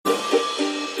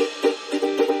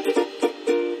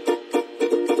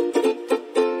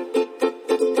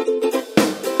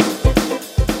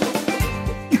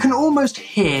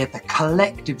hear the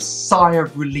collective sigh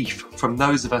of relief from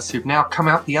those of us who've now come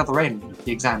out the other end of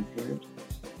the exam period.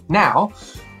 Now,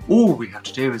 all we have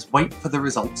to do is wait for the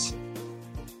results.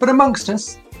 But amongst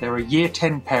us, there are Year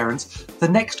 10 parents, the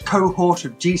next cohort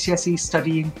of GCSE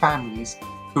studying families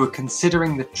who are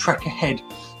considering the trek ahead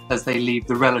as they leave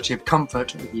the relative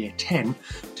comfort of Year 10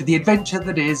 to the adventure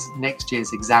that is next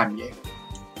year's exam year.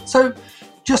 So,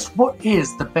 just what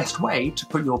is the best way to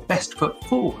put your best foot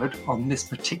forward on this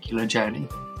particular journey?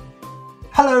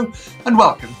 Hello and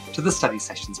welcome to the Study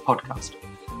Sessions podcast.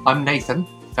 I'm Nathan,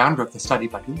 founder of the Study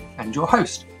Buddy and your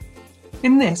host.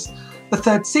 In this, the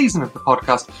third season of the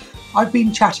podcast, I've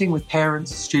been chatting with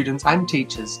parents, students and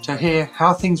teachers to hear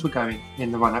how things were going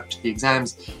in the run-up to the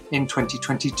exams in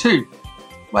 2022.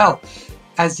 Well,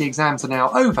 as the exams are now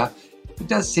over, it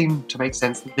does seem to make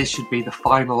sense that this should be the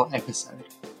final episode.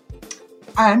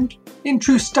 And in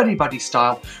true Study Buddy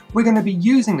style, we're going to be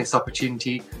using this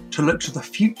opportunity to look to the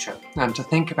future and to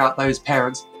think about those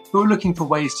parents who are looking for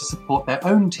ways to support their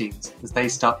own teens as they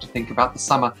start to think about the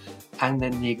summer and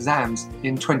then the exams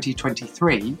in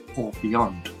 2023 or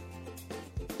beyond.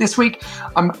 This week,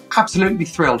 I'm absolutely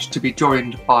thrilled to be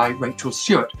joined by Rachel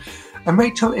Stewart. And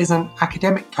Rachel is an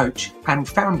academic coach and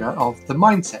founder of the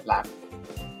Mindset Lab.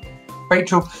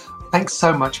 Rachel, thanks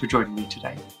so much for joining me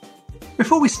today.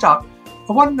 Before we start,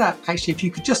 I wonder actually if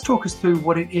you could just talk us through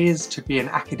what it is to be an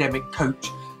academic coach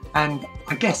and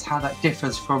I guess how that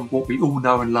differs from what we all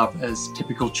know and love as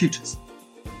typical tutors.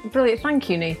 Brilliant. Thank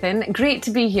you, Nathan. Great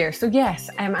to be here. So yes,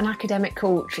 an academic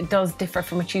coach does differ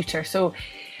from a tutor. So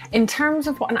in terms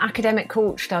of what an academic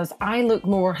coach does, I look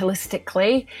more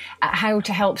holistically at how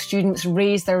to help students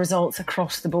raise their results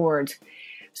across the board.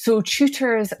 So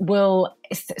tutors will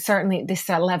certainly at this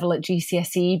level at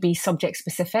GCSE be subject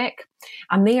specific,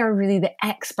 and they are really the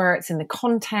experts in the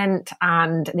content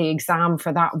and the exam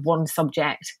for that one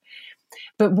subject.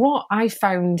 But what I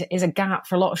found is a gap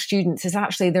for a lot of students is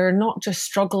actually they're not just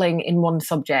struggling in one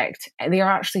subject. They are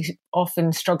actually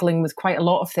often struggling with quite a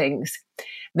lot of things.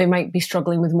 They might be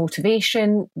struggling with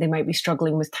motivation. They might be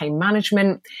struggling with time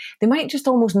management. They might just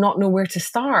almost not know where to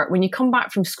start. When you come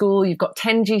back from school, you've got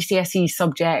 10 GCSE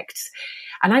subjects,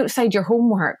 and outside your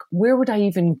homework, where would I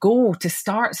even go to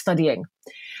start studying?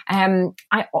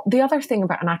 The other thing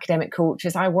about an academic coach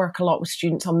is I work a lot with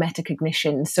students on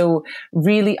metacognition. So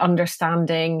really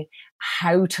understanding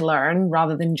how to learn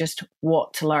rather than just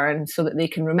what to learn so that they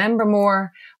can remember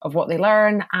more of what they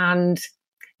learn and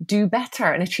do better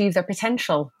and achieve their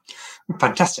potential.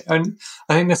 Fantastic. And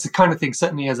I think that's the kind of thing,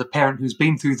 certainly as a parent who's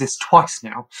been through this twice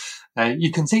now,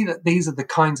 you can see that these are the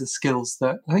kinds of skills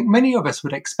that I think many of us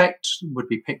would expect would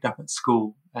be picked up at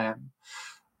school,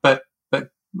 but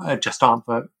just aren't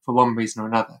for one reason or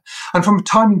another. And from a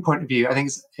timing point of view, I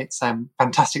think it's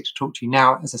fantastic to talk to you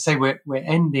now. As I say, we're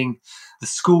ending the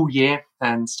school year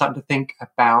and starting to think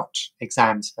about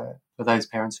exams for those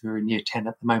parents who are in Year 10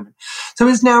 at the moment. So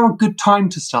is now a good time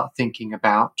to start thinking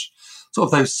about sort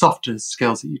of those softer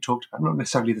skills that you talked about, not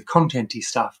necessarily the content-y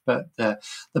stuff, but the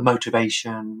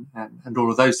motivation and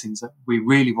all of those things that we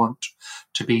really want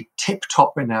to be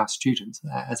tip-top in our students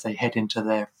as they head into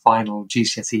their final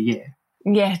GCSE year?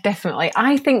 Yeah, definitely.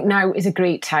 I think now is a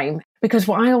great time because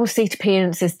what I always say to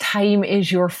parents is time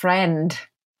is your friend.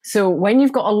 So when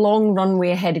you've got a long runway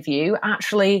ahead of you,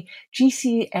 actually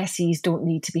GCSEs don't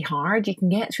need to be hard. You can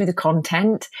get through the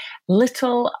content,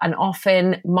 little and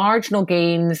often marginal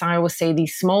gains. I always say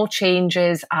these small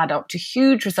changes add up to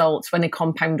huge results when they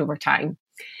compound over time.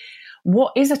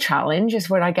 What is a challenge is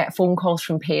where I get phone calls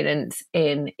from parents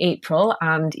in April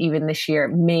and even this year,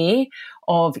 May,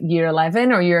 of Year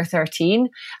 11 or Year 13.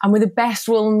 And with the best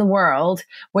will in the world,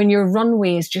 when your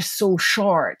runway is just so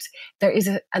short, there is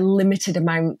a limited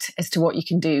amount as to what you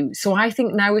can do. So I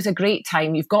think now is a great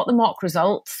time. You've got the mock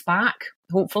results back,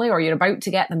 hopefully, or you're about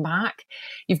to get them back.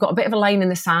 You've got a bit of a line in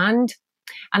the sand.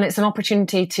 And it's an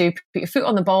opportunity to put your foot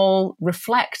on the ball,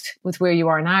 reflect with where you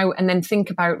are now, and then think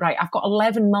about, right, I've got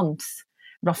 11 months,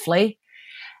 roughly.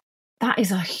 That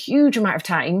is a huge amount of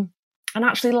time. And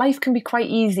actually, life can be quite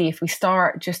easy if we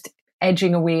start just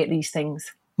edging away at these things.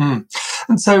 And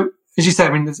so, as you say,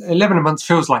 I mean, 11 months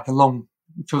feels like a long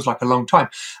time.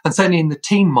 And certainly in the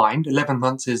teen mind, 11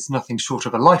 months is nothing short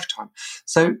of a lifetime.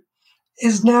 So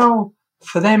is now...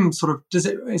 for them, sort of, is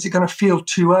it going to feel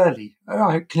too early?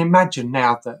 I can imagine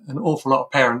now that an awful lot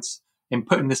of parents, in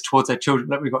putting this towards their children,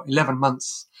 that we've got 11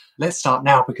 months, let's start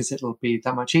now because it'll be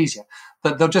that much easier.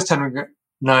 But they'll just turn and go,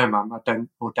 no, Mum, I don't,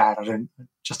 or Dad, I don't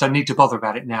need to bother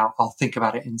about it now. I'll think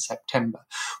about it in September.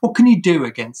 What can you do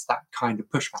against that kind of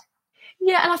pushback?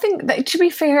 Yeah, and I think that, to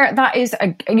be fair, that is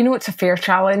it's a fair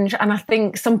challenge. And I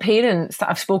think some parents that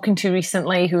I've spoken to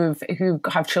recently who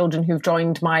have children who've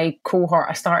joined my cohort,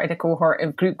 I started a cohort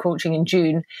of group coaching in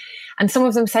June, and some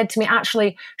of them said to me,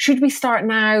 actually, should we start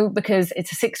now because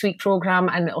it's a 6-week program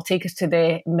and it'll take us to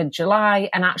the mid-July,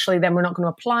 and actually then we're not going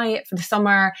to apply it for the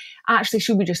summer. Actually,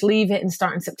 should we just leave it and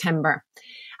start in September?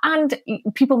 And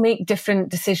people make different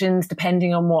decisions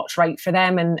depending on what's right for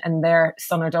them and their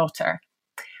son or daughter.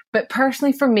 But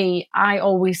personally, for me, I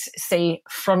always say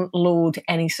front load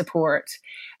any support.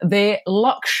 The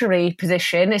luxury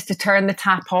position is to turn the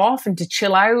tap off and to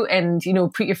chill out and,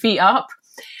 put your feet up.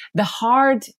 The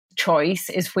hard choice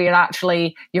is where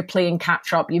actually you're playing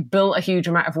catch up. You've built a huge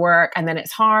amount of work and then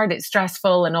it's hard, it's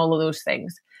stressful and all of those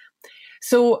things.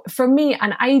 So for me,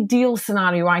 an ideal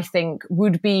scenario, I think,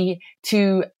 would be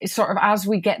to sort of, as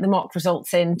we get the mock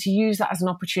results in, to use that as an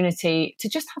opportunity to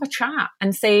just have a chat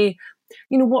and say,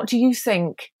 what do you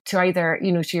think to either,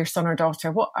 to your son or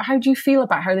daughter? How do you feel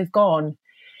about how they've gone?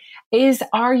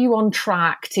 Are you on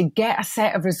track to get a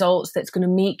set of results that's going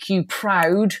to make you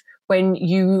proud when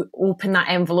you open that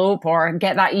envelope or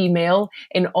get that email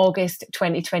in August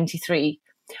 2023?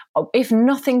 If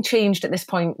nothing changed at this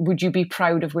point, would you be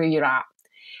proud of where you're at?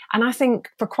 And I think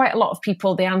for quite a lot of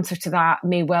people, the answer to that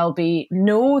may well be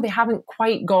no, they haven't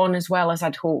quite gone as well as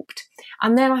I'd hoped.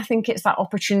 And then I think it's that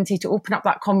opportunity to open up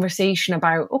that conversation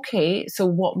about, okay, so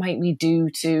what might we do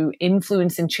to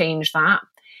influence and change that?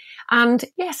 And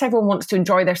yes, everyone wants to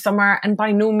enjoy their summer. And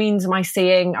by no means am I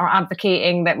saying or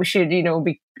advocating that we should,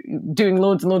 be doing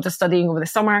loads and loads of studying over the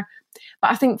summer.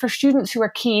 But I think for students who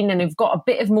are keen and have got a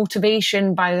bit of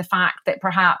motivation by the fact that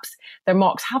perhaps their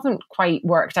mocks haven't quite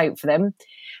worked out for them,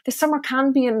 the summer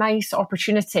can be a nice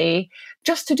opportunity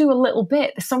just to do a little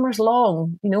bit. The summer's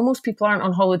long. Most people aren't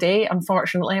on holiday,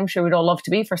 unfortunately. I'm sure we'd all love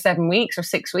to be for 7 weeks or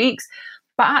 6 weeks.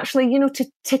 But actually, to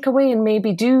tick away and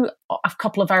maybe do a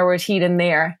couple of hours here and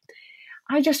there.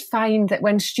 I just find that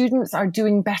when students are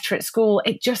doing better at school,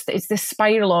 it's this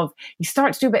spiral of you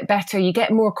start to do a bit better, you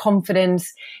get more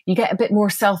confidence, you get a bit more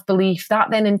self-belief. That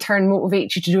then in turn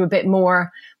motivates you to do a bit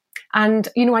more. And,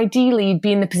 ideally you'd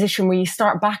be in the position where you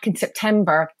start back in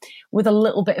September with a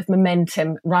little bit of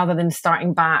momentum rather than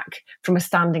starting back from a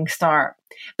standing start.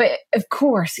 But of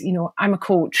course, I'm a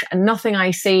coach and nothing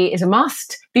I say is a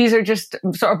must. These are just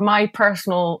sort of my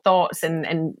personal thoughts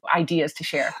and ideas to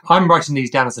share. I'm writing these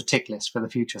down as a tick list for the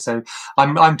future. So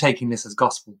I'm taking this as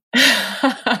gospel.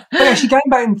 But actually going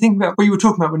back and thinking about what you were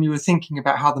talking about when you were thinking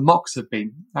about how the mocks have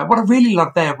been, what I really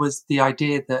loved there was the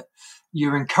idea that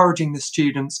you're encouraging the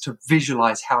students to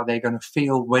visualize how they're going to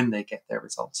feel when they get their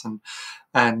results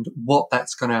and what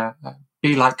that's going to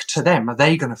be like to them. Are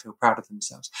they going to feel proud of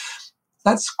themselves?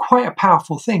 That's quite a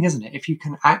powerful thing, isn't it? If you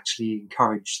can actually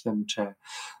encourage them to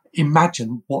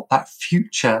imagine what that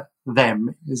future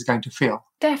them is going to feel.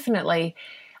 Definitely.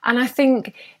 And I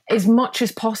think as much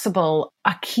as possible,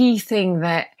 a key thing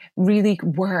that really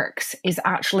works is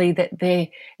actually that the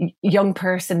young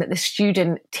person, that the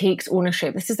student takes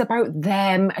ownership. This is about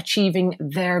them achieving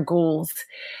their goals.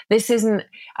 This isn't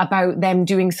about them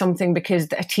doing something because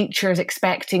a teacher is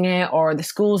expecting it or the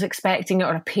school's expecting it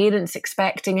or a parent's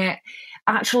expecting it.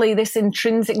 Actually, this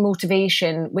intrinsic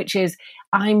motivation, which is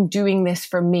I'm doing this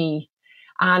for me.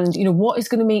 And, what is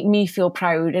going to make me feel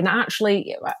proud? And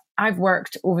actually, I've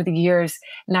worked over the years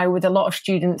now with a lot of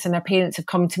students and their parents have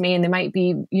come to me and they might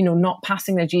be, not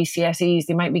passing their GCSEs.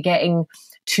 They might be getting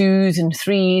 2s and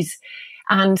 3s.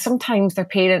 And sometimes their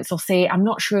parents will say, I'm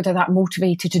not sure they're that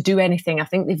motivated to do anything. I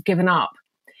think they've given up.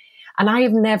 And I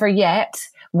have never yet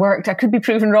worked, I could be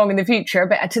proven wrong in the future,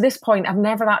 but to this point, I've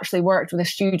never actually worked with a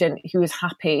student who is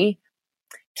happy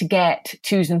to get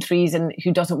 2s and 3s and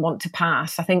who doesn't want to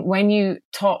pass. I think when you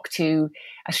talk to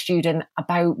a student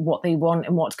about what they want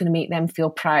and what's going to make them feel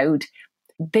proud,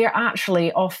 they're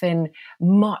actually often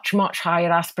much, much higher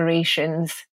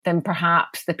aspirations than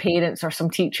perhaps the parents or some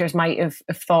teachers might have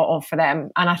thought of for them.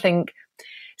 And I think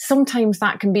sometimes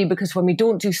that can be because when we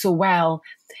don't do so well,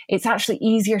 it's actually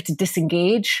easier to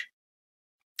disengage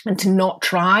and to not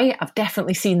try. I've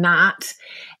definitely seen that.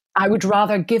 I would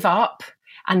rather give up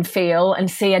and fail and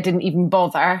say I didn't even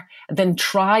bother than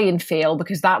try and fail,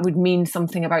 because that would mean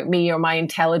something about me or my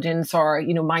intelligence or,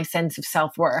 my sense of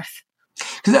self-worth.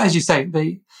 Because as you say,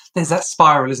 there's that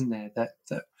spiral, isn't there?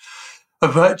 That a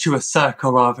virtuous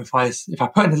circle of if I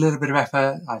put in a little bit of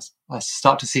effort, I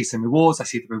start to see some rewards. I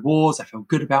see the rewards. I feel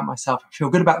good about myself. I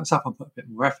feel good about myself. I'll put a bit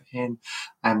more effort in,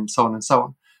 and so on and so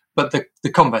on. But the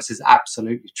converse is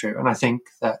absolutely true. And I think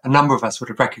that a number of us would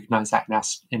have recognised that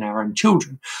in our own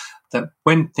children, that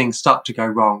when things start to go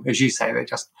wrong, as you say, they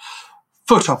just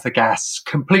foot off the gas,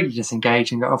 completely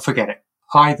disengage and go, oh, forget it.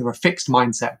 either a fixed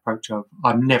mindset approach of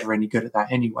I'm never any good at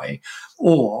that anyway,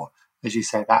 or, as you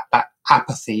say, that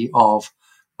apathy of,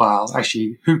 well,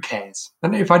 actually, who cares?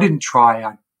 And if I didn't try,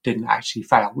 I didn't actually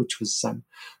fail, which was something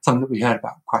that we heard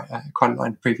about quite a lot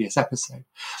in the previous episode.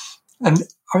 And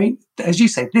I mean, as you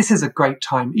say, this is a great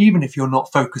time, even if you're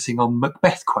not focusing on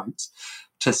Macbeth quotes,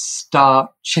 to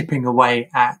start chipping away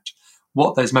at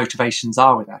what those motivations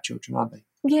are with our children, aren't they?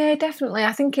 Yeah, definitely.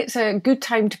 I think it's a good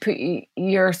time to put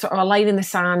your sort of a line in the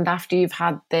sand after you've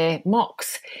had the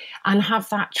mocks and have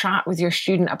that chat with your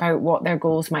student about what their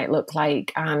goals might look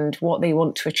like and what they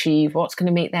want to achieve, what's going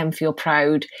to make them feel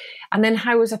proud. And then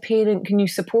how, as a parent, can you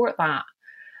support that?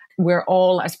 We're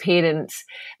all, as parents,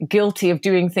 guilty of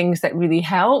doing things that really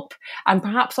help, and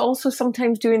perhaps also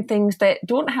sometimes doing things that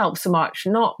don't help so much,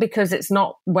 not because it's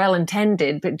not well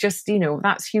intended, but just,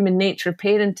 that's human nature of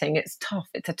parenting. It's tough.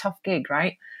 It's a tough gig,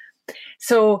 right?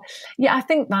 So, yeah, I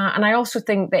think that. And I also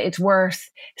think that it's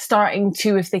worth starting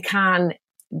to, if they can,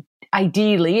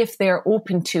 ideally, if they're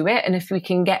open to it, and if we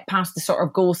can get past the sort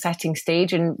of goal setting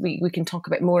stage, and we can talk a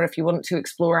bit more if you want to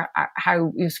explore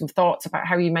how, some thoughts about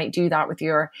how you might do that with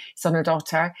your son or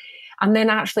daughter, and then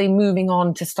actually moving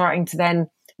on to starting to then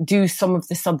do some of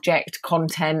the subject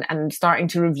content and starting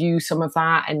to review some of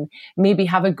that and maybe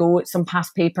have a go at some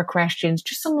past paper questions,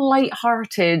 just some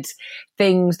light-hearted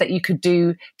things that you could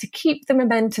do to keep the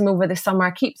momentum over the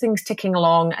summer, keep things ticking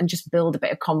along and just build a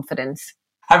bit of confidence.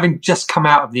 Having just come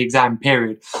out of the exam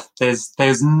period,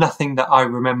 there's nothing that I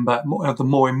remember of the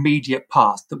more immediate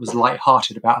past that was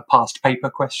light-hearted about a past paper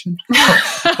question.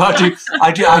 I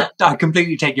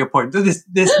completely take your point. This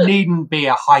needn't be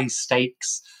a high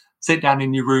stakes. Sit down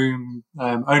in your room,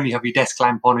 only have your desk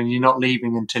lamp on, and you're not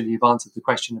leaving until you've answered the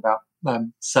question about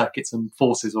circuits and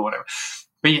forces or whatever.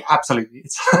 But yeah, absolutely.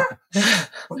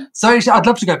 So actually, I'd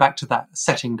love to go back to that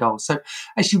setting goals. So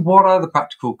actually, what are the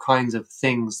practical kinds of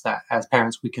things that as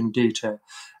parents we can do to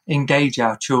engage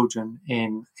our children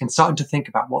in starting to think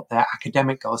about what their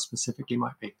academic goals specifically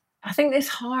might be? I think it's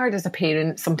hard as a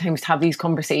parent sometimes to have these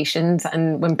conversations.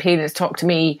 And when parents talk to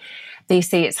me, they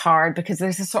say it's hard because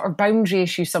there's a sort of boundary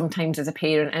issue sometimes as a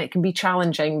parent, and it can be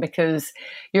challenging because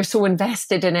you're so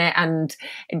invested in it, and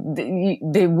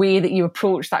the way that you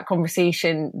approach that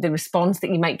conversation, the response that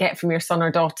you might get from your son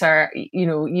or daughter,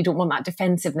 you don't want that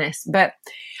defensiveness. But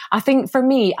I think for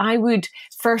me, I would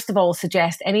first of all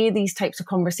suggest any of these types of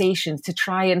conversations to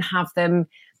try and have them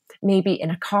maybe in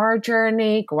a car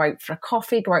journey, go out for a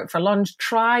coffee, go out for lunch,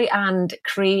 try and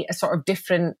create a sort of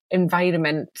different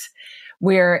environment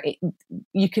where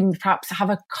you can perhaps have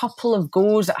a couple of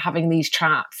goes at having these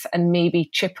chats and maybe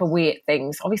chip away at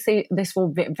things. Obviously, this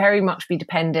will very much be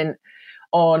dependent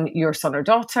on your son or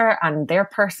daughter and their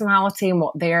personality and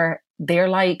what they're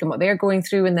like and what they're going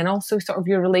through, and then also sort of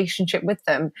your relationship with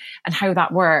them and how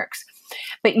that works.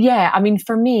 But yeah, I mean,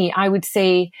 for me, I would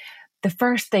say the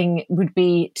first thing would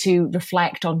be to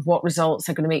reflect on what results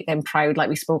are going to make them proud, like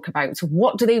we spoke about. So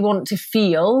what do they want to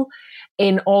feel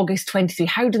in August 23?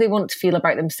 How do they want to feel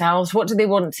about themselves? What do they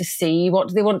want to see? What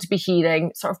do they want to be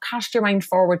hearing? Sort of cast your mind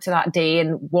forward to that day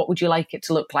and what would you like it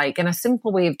to look like? And a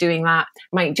simple way of doing that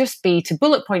might just be to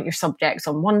bullet point your subjects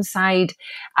on one side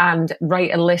and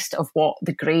write a list of what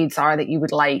the grades are that you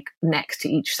would like next to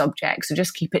each subject. So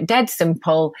just keep it dead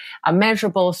simple, a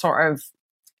measurable sort of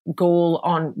goal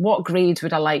on what grades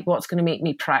would I like, what's going to make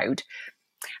me proud.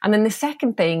 And then the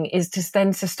second thing is to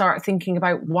start thinking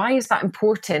about why is that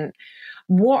important?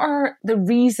 What are the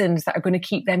reasons that are going to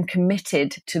keep them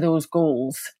committed to those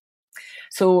goals?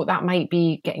 So that might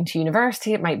be getting to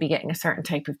university, it might be getting a certain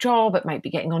type of job, it might be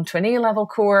getting onto an A-level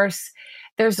course.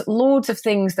 There's loads of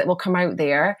things that will come out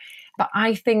there. But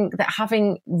I think that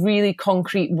having really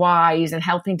concrete whys and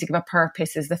helping to give a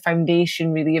purpose is the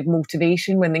foundation really of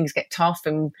motivation when things get tough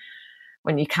and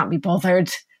when you can't be bothered,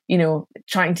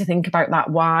 trying to think about that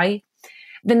why.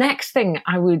 The next thing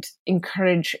I would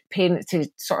encourage parents to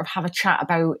sort of have a chat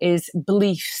about is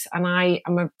beliefs. And I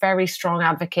am a very strong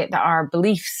advocate that our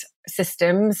beliefs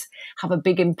systems have a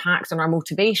big impact on our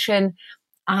motivation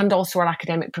and also our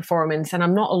academic performance. And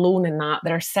I'm not alone in that.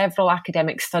 There are several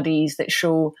academic studies that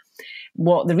show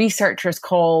what the researchers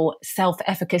call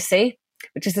self-efficacy,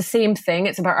 which is the same thing.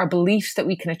 It's about our beliefs that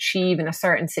we can achieve in a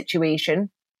certain situation,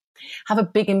 have a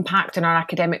big impact on our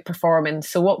academic performance.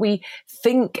 So what we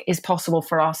think is possible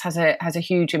for us has a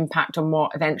huge impact on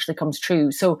what eventually comes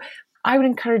true. So I would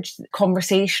encourage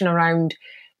conversation around,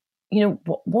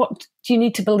 what do you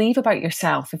need to believe about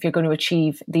yourself if you're going to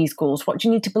achieve these goals? What do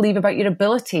you need to believe about your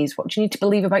abilities? What do you need to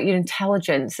believe about your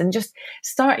intelligence? And just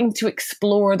starting to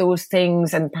explore those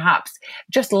things and perhaps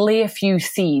just lay a few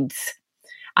seeds.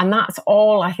 And that's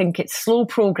all. I think it's slow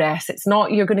progress. It's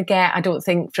not you're going to get, I don't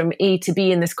think, from A to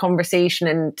B in this conversation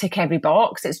and tick every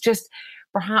box. It's just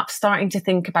perhaps starting to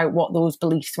think about what those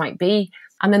beliefs might be.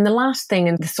 And then the last thing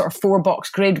in the sort of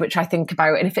 4-box grid, which I think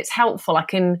about, and if it's helpful, I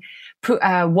can put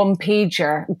a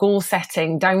 1-pager goal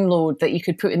setting download that you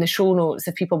could put in the show notes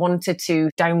if people wanted to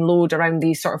download around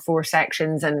these sort of 4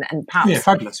 sections and perhaps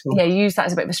fabulous. use that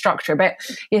as a bit of a structure. But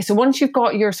so once you've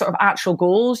got your sort of actual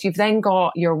goals, you've then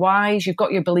got your whys, you've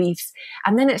got your beliefs,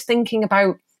 and then it's thinking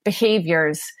about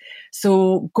behaviours.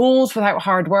 So goals without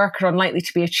hard work are unlikely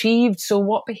to be achieved. So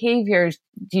what behaviours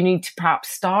do you need to perhaps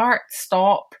start,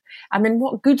 stop, and then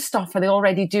what good stuff are they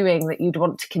already doing that you'd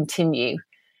want to continue?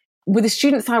 With the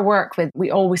students I work with,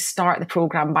 we always start the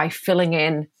programme by filling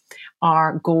in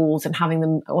our goals and having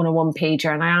them on a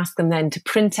 1-pager. And I ask them then to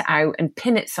print it out and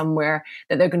pin it somewhere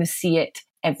that they're going to see it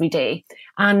every day.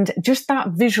 And just that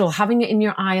visual, having it in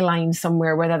your eye line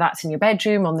somewhere, whether that's in your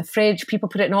bedroom, on the fridge, people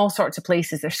put it in all sorts of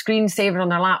places, their screensaver on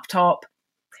their laptop.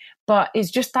 But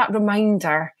it's just that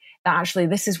reminder that actually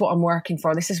this is what I'm working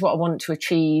for, this is what I want to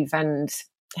achieve, and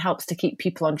helps to keep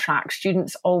people on track.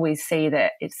 Students always say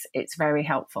that it's very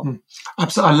helpful.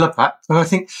 Absolutely, I love that. And I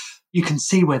think you can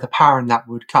see where the power in that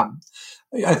would come.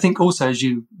 I think also, as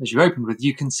you opened with,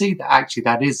 you can see that actually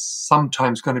that is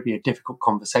sometimes going to be a difficult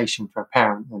conversation for a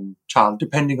parent and child,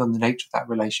 depending on the nature of that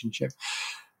relationship.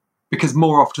 Because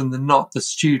more often than not,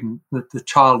 the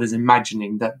child is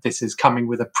imagining that this is coming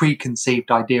with a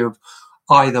preconceived idea of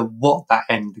either what that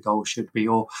end goal should be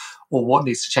or what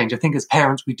needs to change. I think as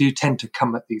parents, we do tend to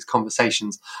come at these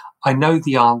conversations. I know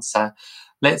the answer.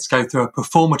 Let's go through a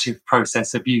performative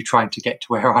process of you trying to get to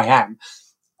where I am.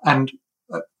 And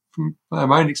from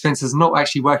my own experiences, not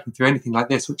actually working through anything like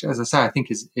this, which, as I say, I think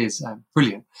is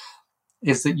brilliant,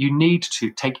 is that you need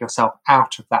to take yourself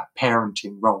out of that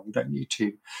parenting role, don't you,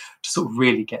 to sort of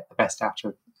really get the best out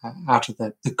of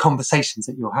the conversations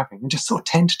that you're having, and just sort of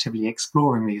tentatively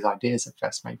exploring these ideas at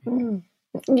first, maybe.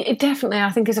 Definitely. I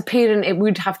think as a parent, it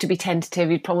would have to be tentative.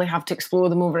 You'd probably have to explore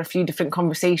them over a few different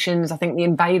conversations. I think the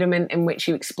environment in which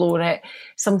you explore it,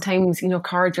 sometimes,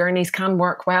 car journeys can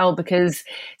work well because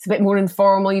it's a bit more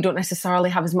informal. You don't necessarily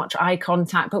have as much eye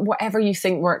contact, but whatever you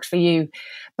think works for you.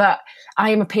 But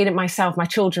I am a parent myself. My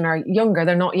children are younger.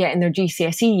 They're not yet in their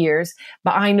GCSE years,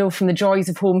 but I know from the joys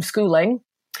of homeschooling,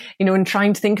 and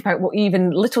trying to think about what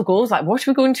even little goals, like what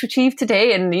are we going to achieve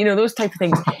today? And, those type of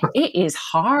things. It is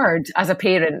hard as a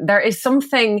parent. There is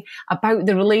something about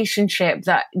the relationship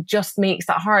that just makes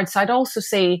that hard. So I'd also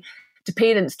say to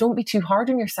parents, don't be too hard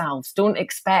on yourselves. Don't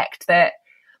expect that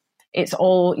it's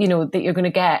all, that you're going to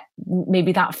get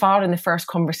maybe that far in the first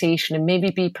conversation, and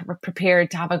maybe be prepared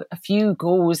to have a few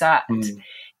goes at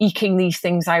eking these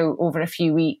things out over a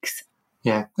few weeks.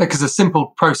 Yeah, because a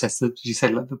simple process that you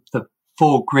said, like the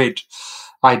 4-grid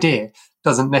idea,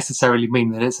 doesn't necessarily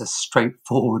mean that it's a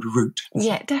straightforward route.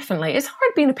 Yeah, definitely. It's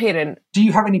hard being a parent. Do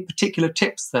you have any particular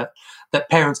tips that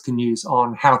parents can use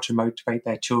on how to motivate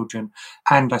their children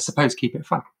and, I suppose, keep it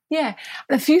fun? Yeah,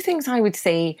 a few things I would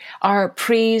say are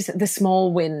praise the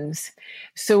small wins.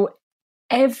 So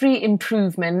every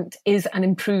improvement is an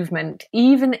improvement,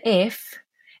 even if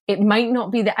it might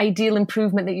not be the ideal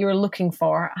improvement that you're looking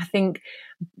for. I think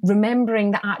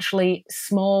remembering that actually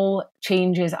small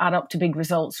changes add up to big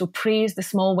results. So praise the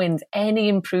small wins. Any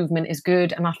improvement is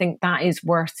good. And I think that is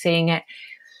worth saying it.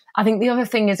 I think the other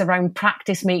thing is around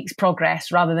practice makes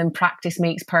progress rather than practice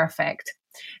makes perfect.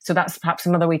 So that's perhaps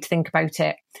another way to think about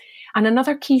it. And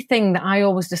another key thing that I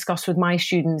always discuss with my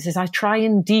students is I try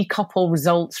and decouple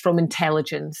results from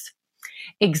intelligence.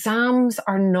 Exams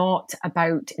are not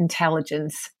about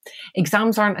intelligence.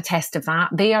 Exams aren't a test of that.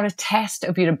 They are a test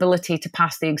of your ability to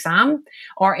pass the exam,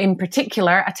 or in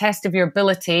particular, a test of your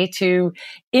ability to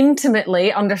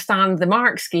intimately understand the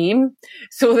mark scheme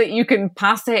so that you can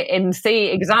pass it and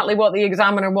say exactly what the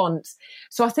examiner wants.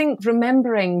 So I think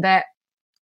remembering that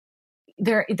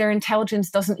their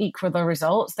intelligence doesn't equal their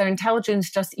results. Their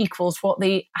intelligence just equals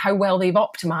how well they've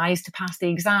optimized to pass the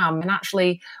exam. And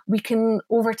actually,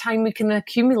 over time, we can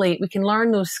accumulate, we can learn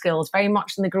those skills very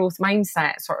much in the growth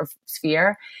mindset sort of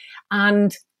sphere.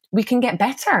 And we can get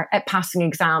better at passing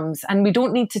exams. And we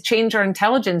don't need to change our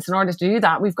intelligence in order to do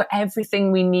that. We've got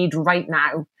everything we need right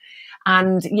now.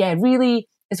 And yeah, really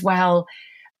as well,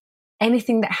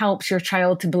 anything that helps your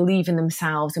child to believe in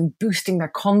themselves and boosting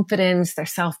their confidence, their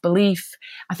self-belief.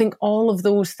 I think all of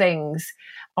those things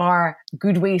are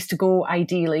good ways to go,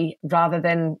 ideally, rather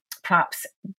than perhaps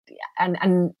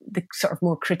and the sort of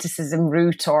more criticism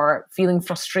route or feeling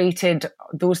frustrated,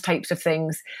 those types of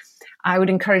things. I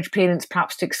would encourage parents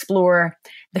perhaps to explore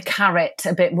the carrot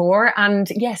a bit more and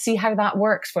see how that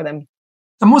works for them.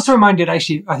 I'm also reminded,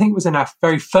 actually, I think it was in our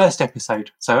very first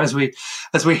episode. So as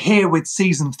we're here with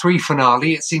season 3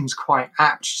 finale, it seems quite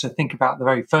apt to think about the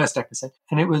very first episode.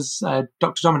 And it was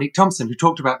Dr. Dominique Thompson who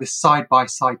talked about this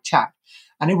side-by-side chat.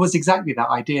 And it was exactly that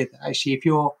idea that actually if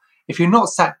you're not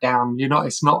sat down,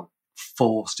 it's not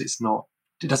forced,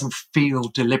 it doesn't feel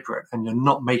deliberate, and you're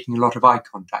not making a lot of eye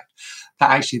contact,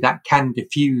 that can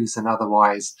diffuse an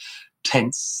otherwise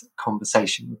tense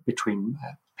conversation between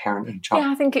parent and child.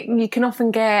 Yeah, I think you can often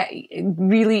get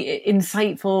really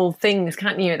insightful things,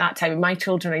 can't you, at that time? My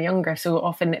children are younger, so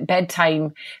often at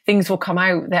bedtime, things will come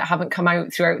out that haven't come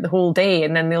out throughout the whole day,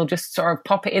 and then they'll just sort of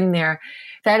pop it in there.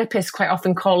 Therapists quite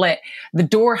often call it the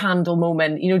door handle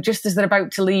moment, just as they're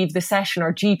about to leave the session,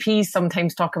 or GPs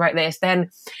sometimes talk about this, then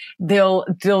they'll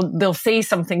say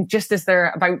something just as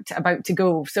they're about to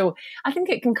go. So I think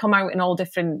it can come out in all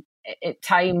different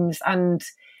times, and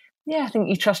yeah, I think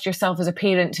you trust yourself as a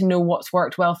parent to know what's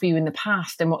worked well for you in the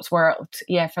past and what's worked,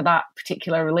 for that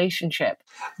particular relationship.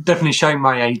 Definitely showing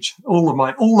my age. All of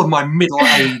my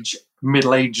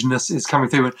middle-agedness is coming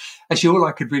through. And actually, all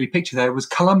I could really picture there was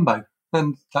Columbo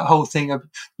and that whole thing of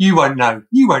you won't know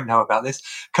about this.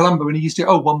 Columbo, when he used to,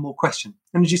 one more question.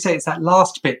 And as you say, it's that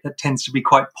last bit that tends to be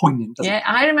quite poignant, doesn't it? Yeah,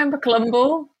 I remember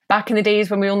Columbo. Back in the days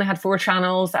when we only had 4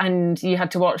 channels and you had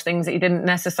to watch things that you didn't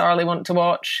necessarily want to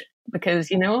watch because,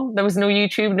 there was no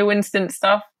YouTube, no instant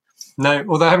stuff. No,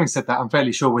 although having said that, I'm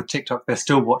fairly sure with TikTok, they're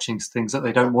still watching things that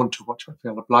they don't want to watch, but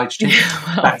feel obliged to.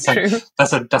 Yeah, well,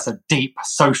 that's a deep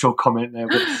social comment there.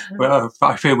 But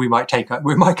I feel we might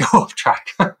go off track.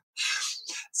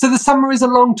 So the summer is a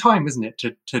long time, isn't it,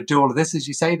 to do all of this? As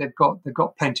you say, they've got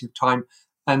plenty of time,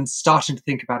 and starting to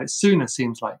think about it sooner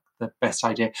seems like the best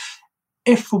idea.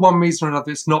 If for one reason or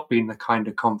another it's not been the kind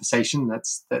of conversation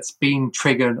that's been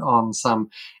triggered on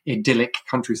some idyllic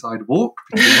countryside walk,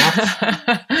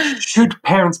 should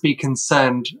parents be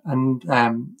concerned, and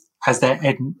as they're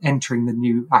entering the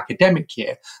new academic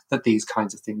year, that these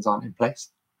kinds of things aren't in place?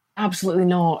 Absolutely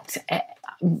not.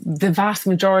 The vast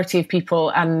majority of people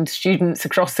and students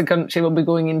across the country will be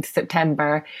going into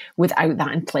September without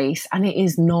that in place, and it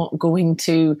is not going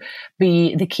to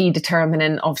be the key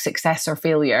determinant of success or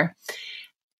failure.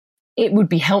 It would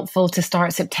be helpful to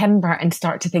start September and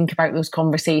start to think about those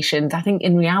conversations. I think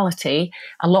in reality,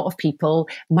 a lot of people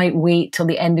might wait till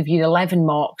the end of year 11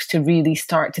 mocks to really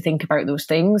start to think about those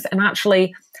things. And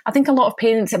actually, I think a lot of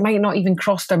parents, it might not even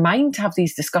cross their mind to have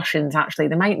these discussions. Actually,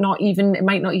 it might not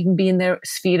even be in their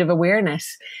sphere of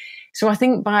awareness. So I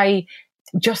think by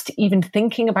just even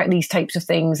thinking about these types of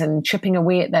things and chipping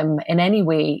away at them in any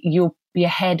way, you'll be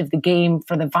ahead of the game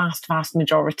for the vast, vast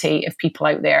majority of people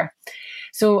out there.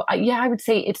 So, I would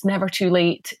say it's never too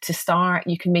late to start.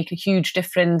 You can make a huge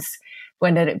difference,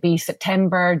 whether it be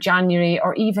September, January,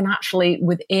 or even actually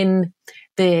within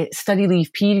the study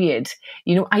leave period.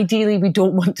 Ideally, we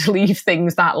don't want to leave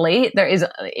things that late. It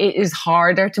is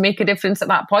harder to make a difference at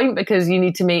that point because you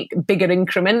need to make bigger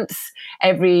increments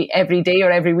every day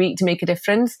or every week to make a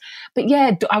difference. But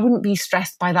yeah, I wouldn't be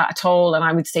stressed by that at all. And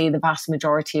I would say the vast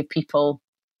majority of people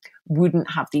wouldn't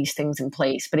have these things in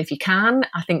place. But if you can,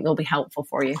 I think they'll be helpful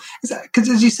for you. Because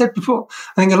as you said before,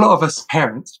 I think a lot of us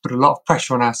parents put a lot of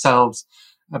pressure on ourselves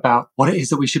about what it is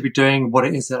that we should be doing, what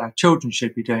it is that our children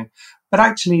should be doing. But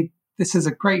actually, this is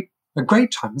a great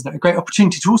time, isn't it? A great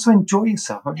opportunity to also enjoy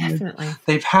yourself. Definitely.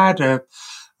 They've had a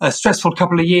stressful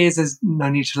couple of years. There's no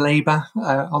need to labour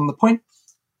on the point.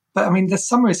 But I mean, the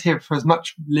summer is here for as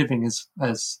much living as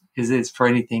is for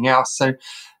anything else. So,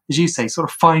 as you say, sort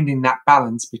of finding that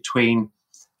balance between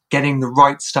getting the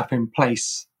right stuff in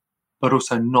place, but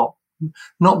also not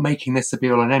making this the be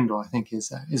all and end all, I think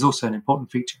is also an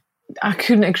important feature. I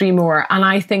couldn't agree more. And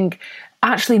I think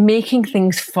actually making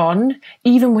things fun,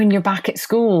 even when you're back at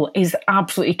school, is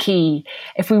absolutely key.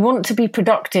 If we want to be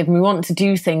productive and we want to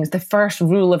do things, the first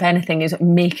rule of anything is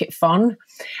make it fun.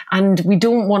 And we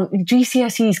don't want,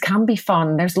 GCSEs can be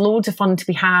fun. There's loads of fun to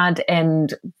be had,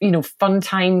 and, fun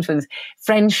times with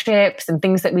friendships and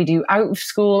things that we do out of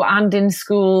school and in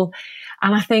school.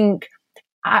 And I think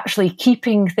actually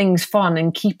keeping things fun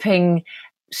and keeping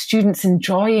students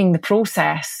enjoying the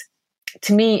process,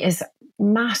 to me, is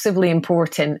massively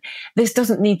important. This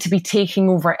doesn't need to be taking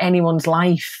over anyone's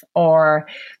life or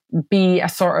be a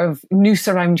sort of noose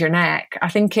around your neck. I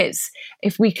think it's,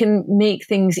 if we can make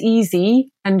things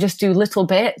easy and just do little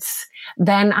bits,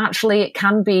 then actually it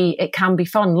can be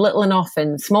fun, little and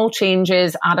often. Small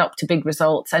changes add up to big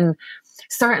results. And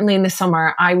certainly in the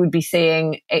summer, I would be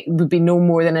saying it would be no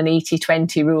more than an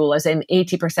 80-20 rule, as in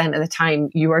 80% of the time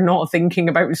you are not thinking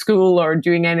about school or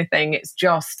doing anything. It's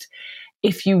just,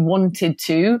 if you wanted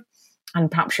to, and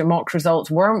perhaps your mock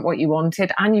results weren't what you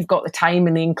wanted, and you've got the time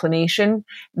and the inclination,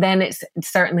 then it's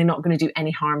certainly not going to do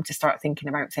any harm to start thinking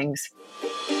about things.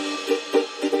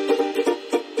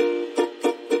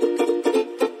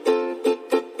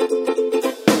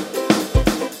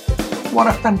 What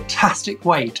a fantastic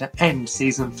way to end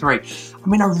season 3. I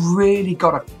mean, I really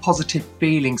got a positive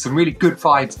feeling, some really good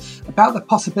vibes about the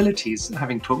possibilities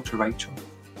having talked to Rachel.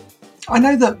 I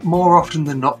know that more often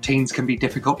than not teens can be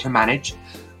difficult to manage,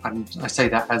 and I say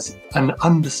that as an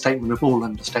understatement of all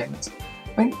understatements.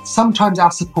 I mean, sometimes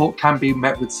our support can be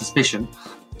met with suspicion,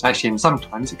 actually, and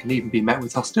sometimes it can even be met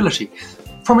with hostility.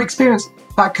 From experience,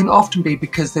 that can often be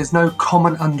because there's no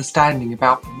common understanding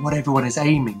about what everyone is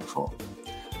aiming for.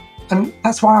 And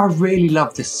that's why I really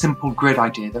love this simple grid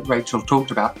idea that Rachel talked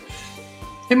about.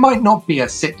 It might not be a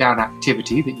sit-down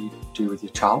activity that you do with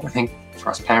your child. I think for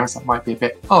us parents that might be a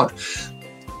bit odd.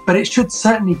 But it should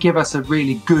certainly give us a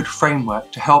really good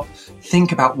framework to help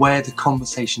think about where the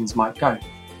conversations might go.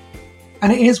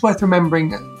 And it is worth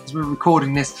remembering, as we're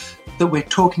recording this, that we're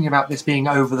talking about this being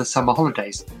over the summer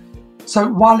holidays. So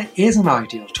while it is an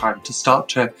ideal time to start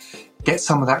to get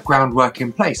some of that groundwork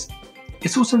in place,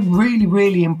 it's also really,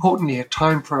 really importantly a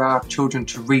time for our children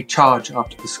to recharge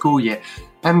after the school year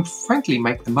and frankly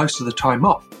make the most of the time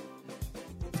off.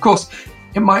 Of course,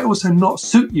 it might also not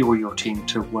suit you or your teen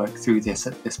to work through this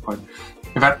at this point.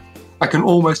 In fact, I can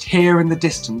almost hear in the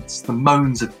distance the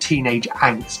moans of teenage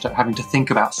angst at having to think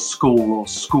about school or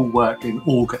schoolwork in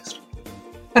August.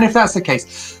 And if that's the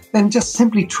case, then just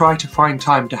simply try to find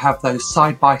time to have those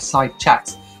side-by-side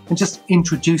chats and just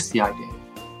introduce the idea.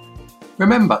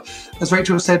 Remember, as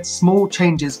Rachel said, small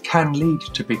changes can lead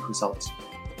to big results.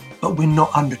 But we're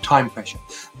not under time pressure.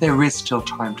 There is still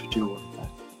time to do all of that.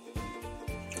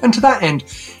 And to that end,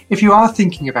 if you are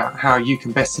thinking about how you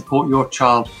can best support your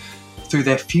child through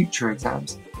their future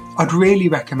exams, I'd really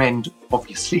recommend,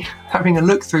 obviously, having a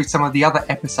look through some of the other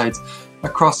episodes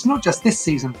across not just this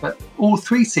season, but all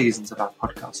 3 seasons of our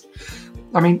podcast.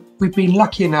 I mean, we've been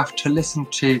lucky enough to listen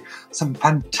to some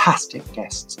fantastic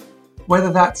guests,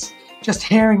 whether that's just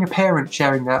hearing a parent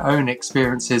sharing their own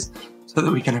experiences so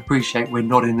that we can appreciate we're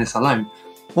not in this alone,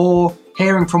 or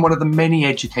hearing from one of the many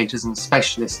educators and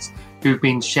specialists who've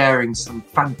been sharing some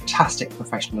fantastic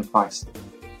professional advice.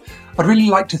 I'd really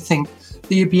like to think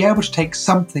that you'd be able to take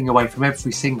something away from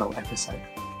every single episode.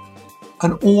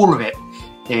 And all of it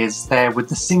is there with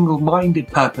the single-minded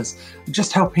purpose of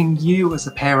just helping you as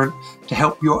a parent to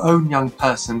help your own young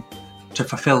person to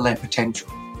fulfill their potential,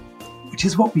 which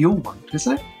is what we all want,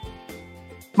 isn't it?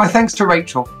 My thanks to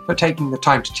Rachel for taking the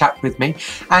time to chat with me,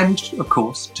 and, of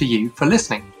course, to you for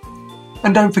listening.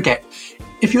 And don't forget,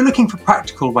 if you're looking for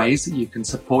practical ways that you can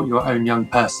support your own young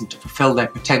person to fulfil their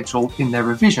potential in their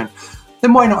revision,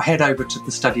 then why not head over to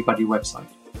the Study Buddy website.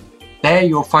 There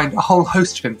you'll find a whole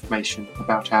host of information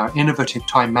about our innovative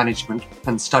time management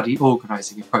and study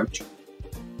organising approach.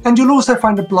 And you'll also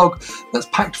find a blog that's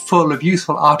packed full of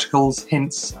useful articles,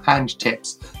 hints and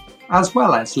tips, as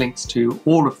well as links to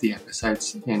all of the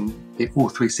episodes in all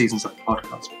 3 seasons of the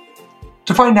podcast.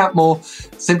 To find out more,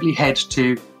 simply head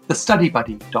to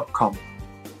thestudybuddy.com.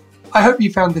 I hope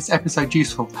you found this episode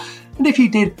useful, and if you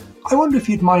did, I wonder if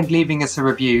you'd mind leaving us a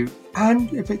review, and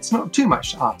if it's not too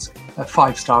much to ask, a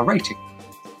 5-star rating.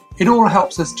 It all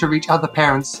helps us to reach other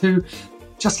parents who,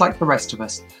 just like the rest of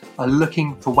us, are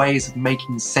looking for ways of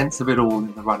making sense of it all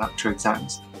in the run-up to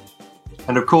exams.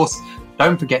 And of course,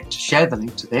 don't forget to share the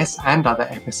link to this and other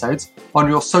episodes on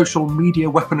your social media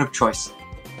weapon of choice.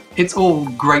 It's all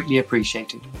greatly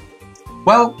appreciated.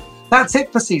 Well, that's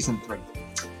it for season 3.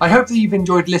 I hope that you've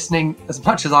enjoyed listening as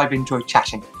much as I've enjoyed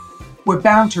chatting. We're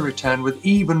bound to return with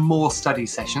even more study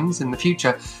sessions in the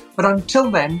future, but until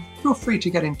then, feel free to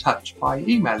get in touch by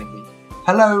emailing me,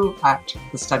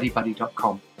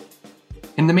 hello@thestudybuddy.com.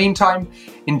 In the meantime,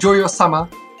 enjoy your summer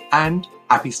and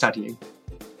happy studying.